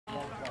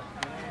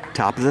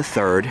Top of the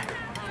third.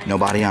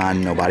 Nobody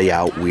on, nobody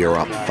out. We are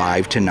up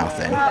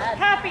 5-0.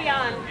 Happy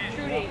on,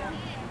 Trudy.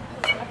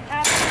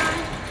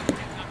 Happy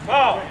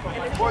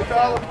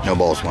on. No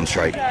balls, 1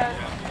 strike.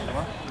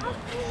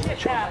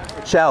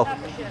 Shell.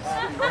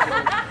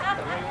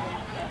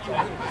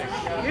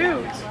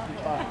 Huge.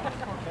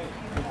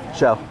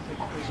 Shell.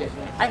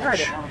 I heard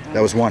it.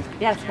 That was 1.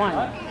 Yes, 1.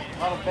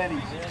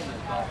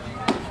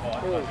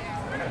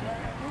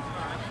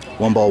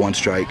 1 ball, 1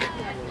 strike.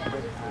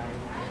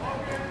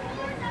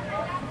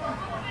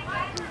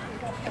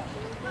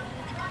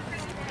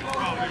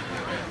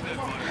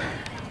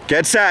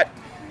 Get set.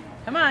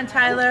 Come on,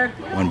 Tyler.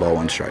 1 ball,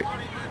 1 strike.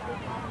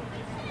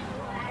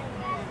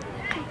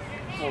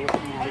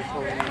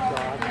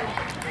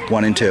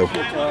 One and 2. 1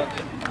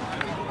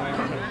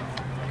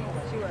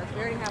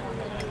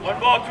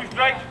 ball, 2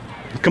 strikes.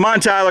 Come on,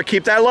 Tyler.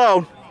 Keep that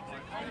low.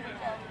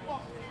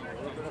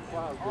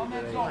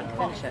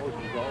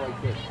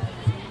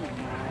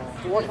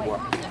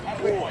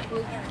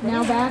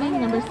 Now batting,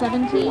 number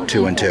 17.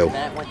 2 and 2.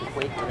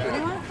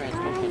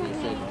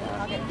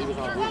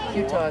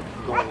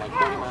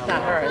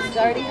 Not hers. She's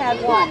already had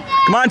 1.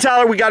 Come on,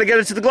 Tyler. We got to get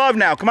it to the glove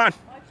now. Come on.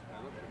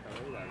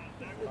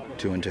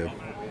 2 and 2. What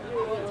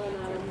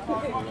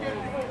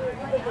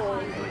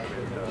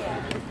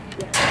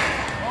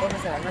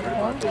was that, another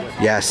ball?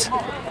 Yes.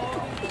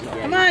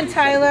 Come on,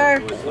 Tyler.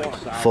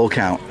 Full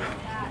count.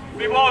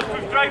 3 balls,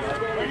 2 strikes.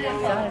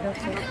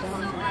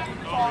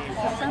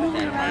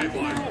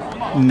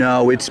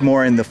 No, it's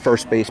more in the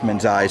first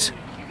baseman's eyes.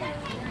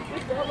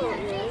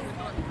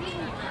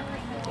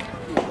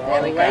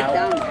 There we go.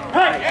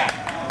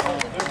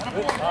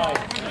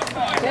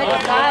 Good,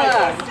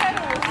 Tyler.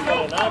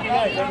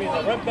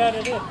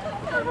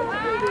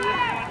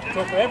 So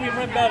for every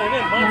run batted in,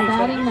 Now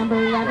batting, number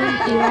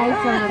 11, Eli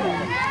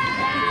Silverman.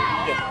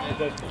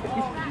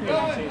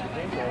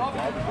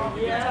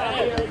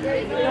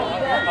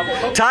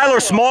 Tyler,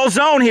 small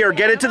zone here.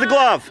 Get it to the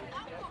glove.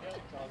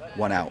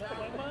 1 out.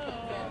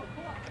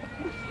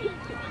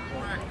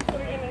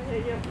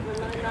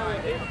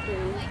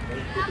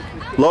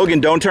 Logan,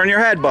 don't turn your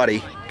head,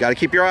 buddy. Got to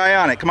keep your eye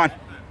on it. Come on.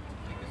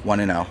 1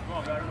 and 0.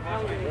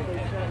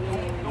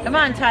 Come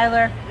on,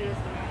 Tyler.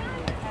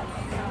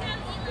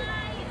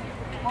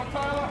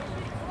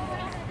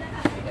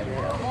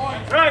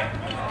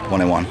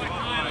 1 and 1.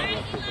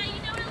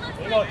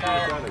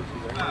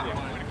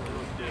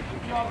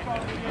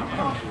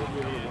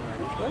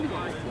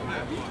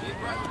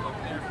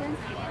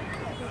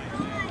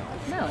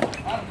 No.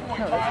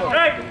 No,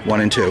 that's it.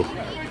 1 and 2.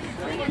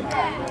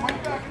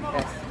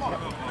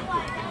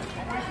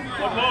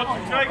 1 ball,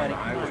 2 strikes.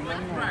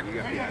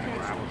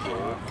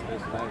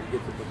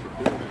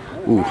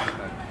 Ooh.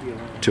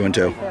 2 and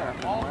 2.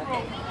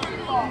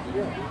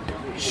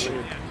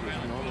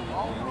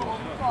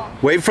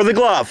 Wait for the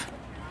glove.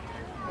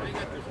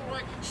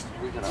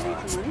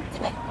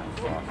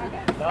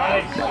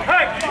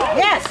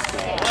 Yes.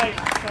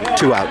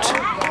 2 outs.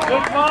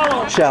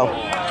 Shell.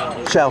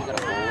 Shell.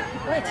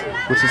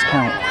 What's his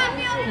count?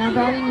 Now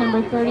batting,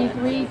 number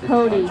 33,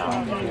 Cody.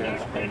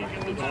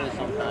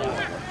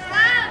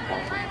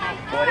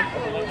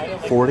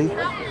 40.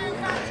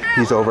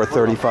 He's over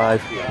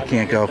 35.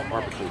 Can't go.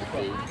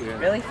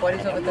 Really?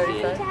 40's over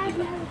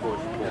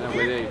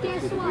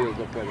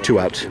 35? 2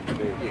 outs.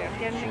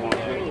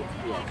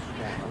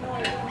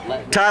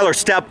 Tyler,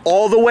 step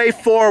all the way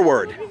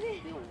forward.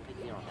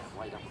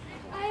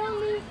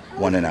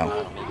 1 and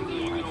 0.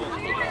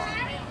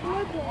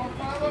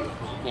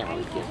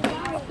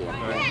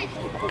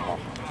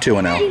 Two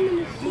and 0.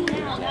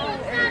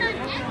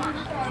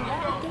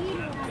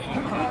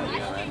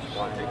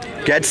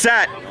 Get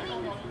set.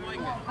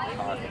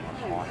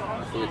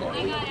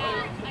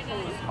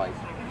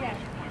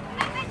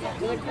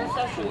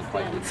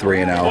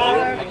 3 and 0.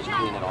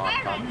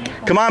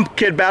 Come on,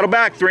 kid, battle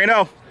back. 3 and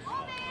 0.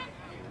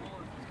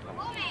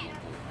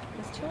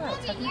 There's 2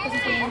 outs. How come he doesn't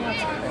say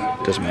anything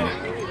else? Doesn't matter.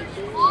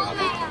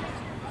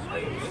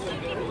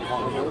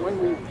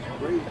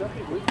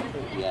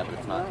 Yeah, but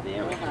it's not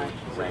there.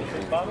 It's red. It's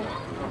red.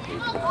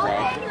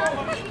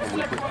 And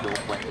we could still,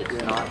 but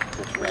it's not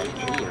just red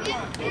here.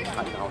 It's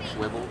cut out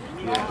swivel.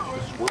 It's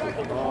the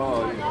swivel.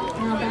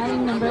 Now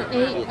batting, number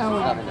 8,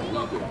 Owen.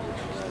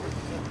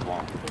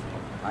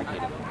 I get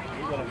it.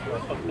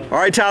 All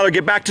right, Tyler,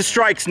 get back to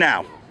strikes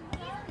now.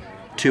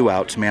 2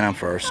 outs, man on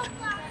first.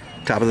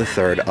 Top of the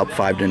third, up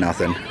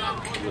 5-0.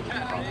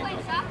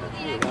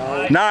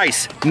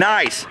 Nice,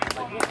 nice.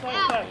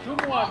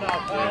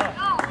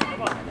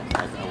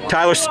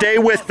 Tyler, stay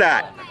with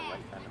that.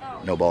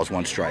 No balls,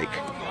 1 strike.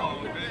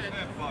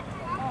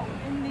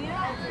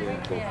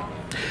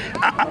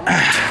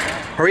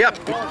 Hurry up.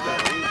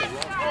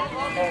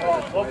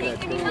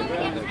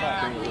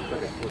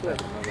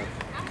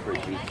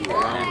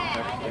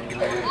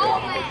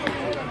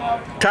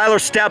 Tyler,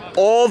 step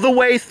all the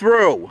way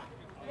through.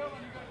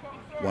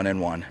 1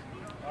 and 1.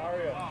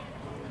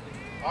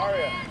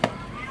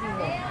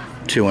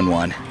 2 and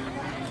 1.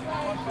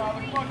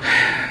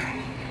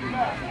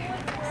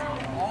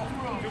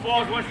 2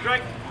 balls, 1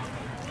 strike.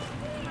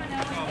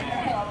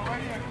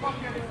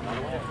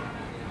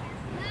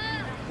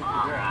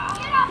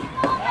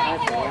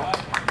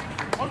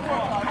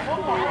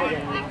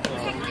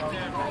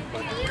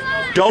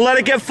 Don't let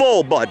it get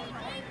full, bud.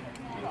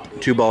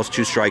 2 balls,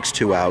 2 strikes,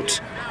 2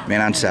 outs.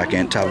 Man on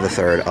second, top of the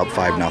third, up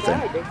 5-0.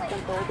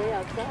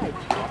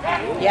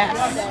 Yes.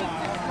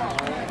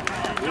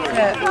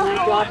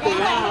 dropped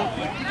it off.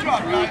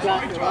 When we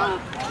dropped it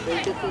off,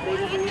 they just said they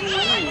never even went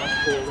in that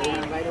school. They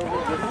went right over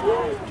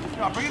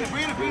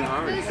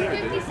this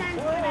side.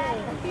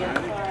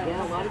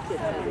 Yeah, a lot of kids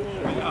have it.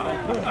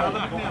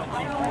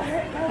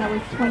 That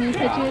was 20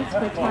 pitches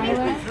for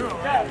Tyler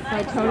for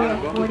a total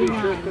of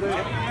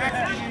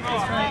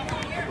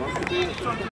 49.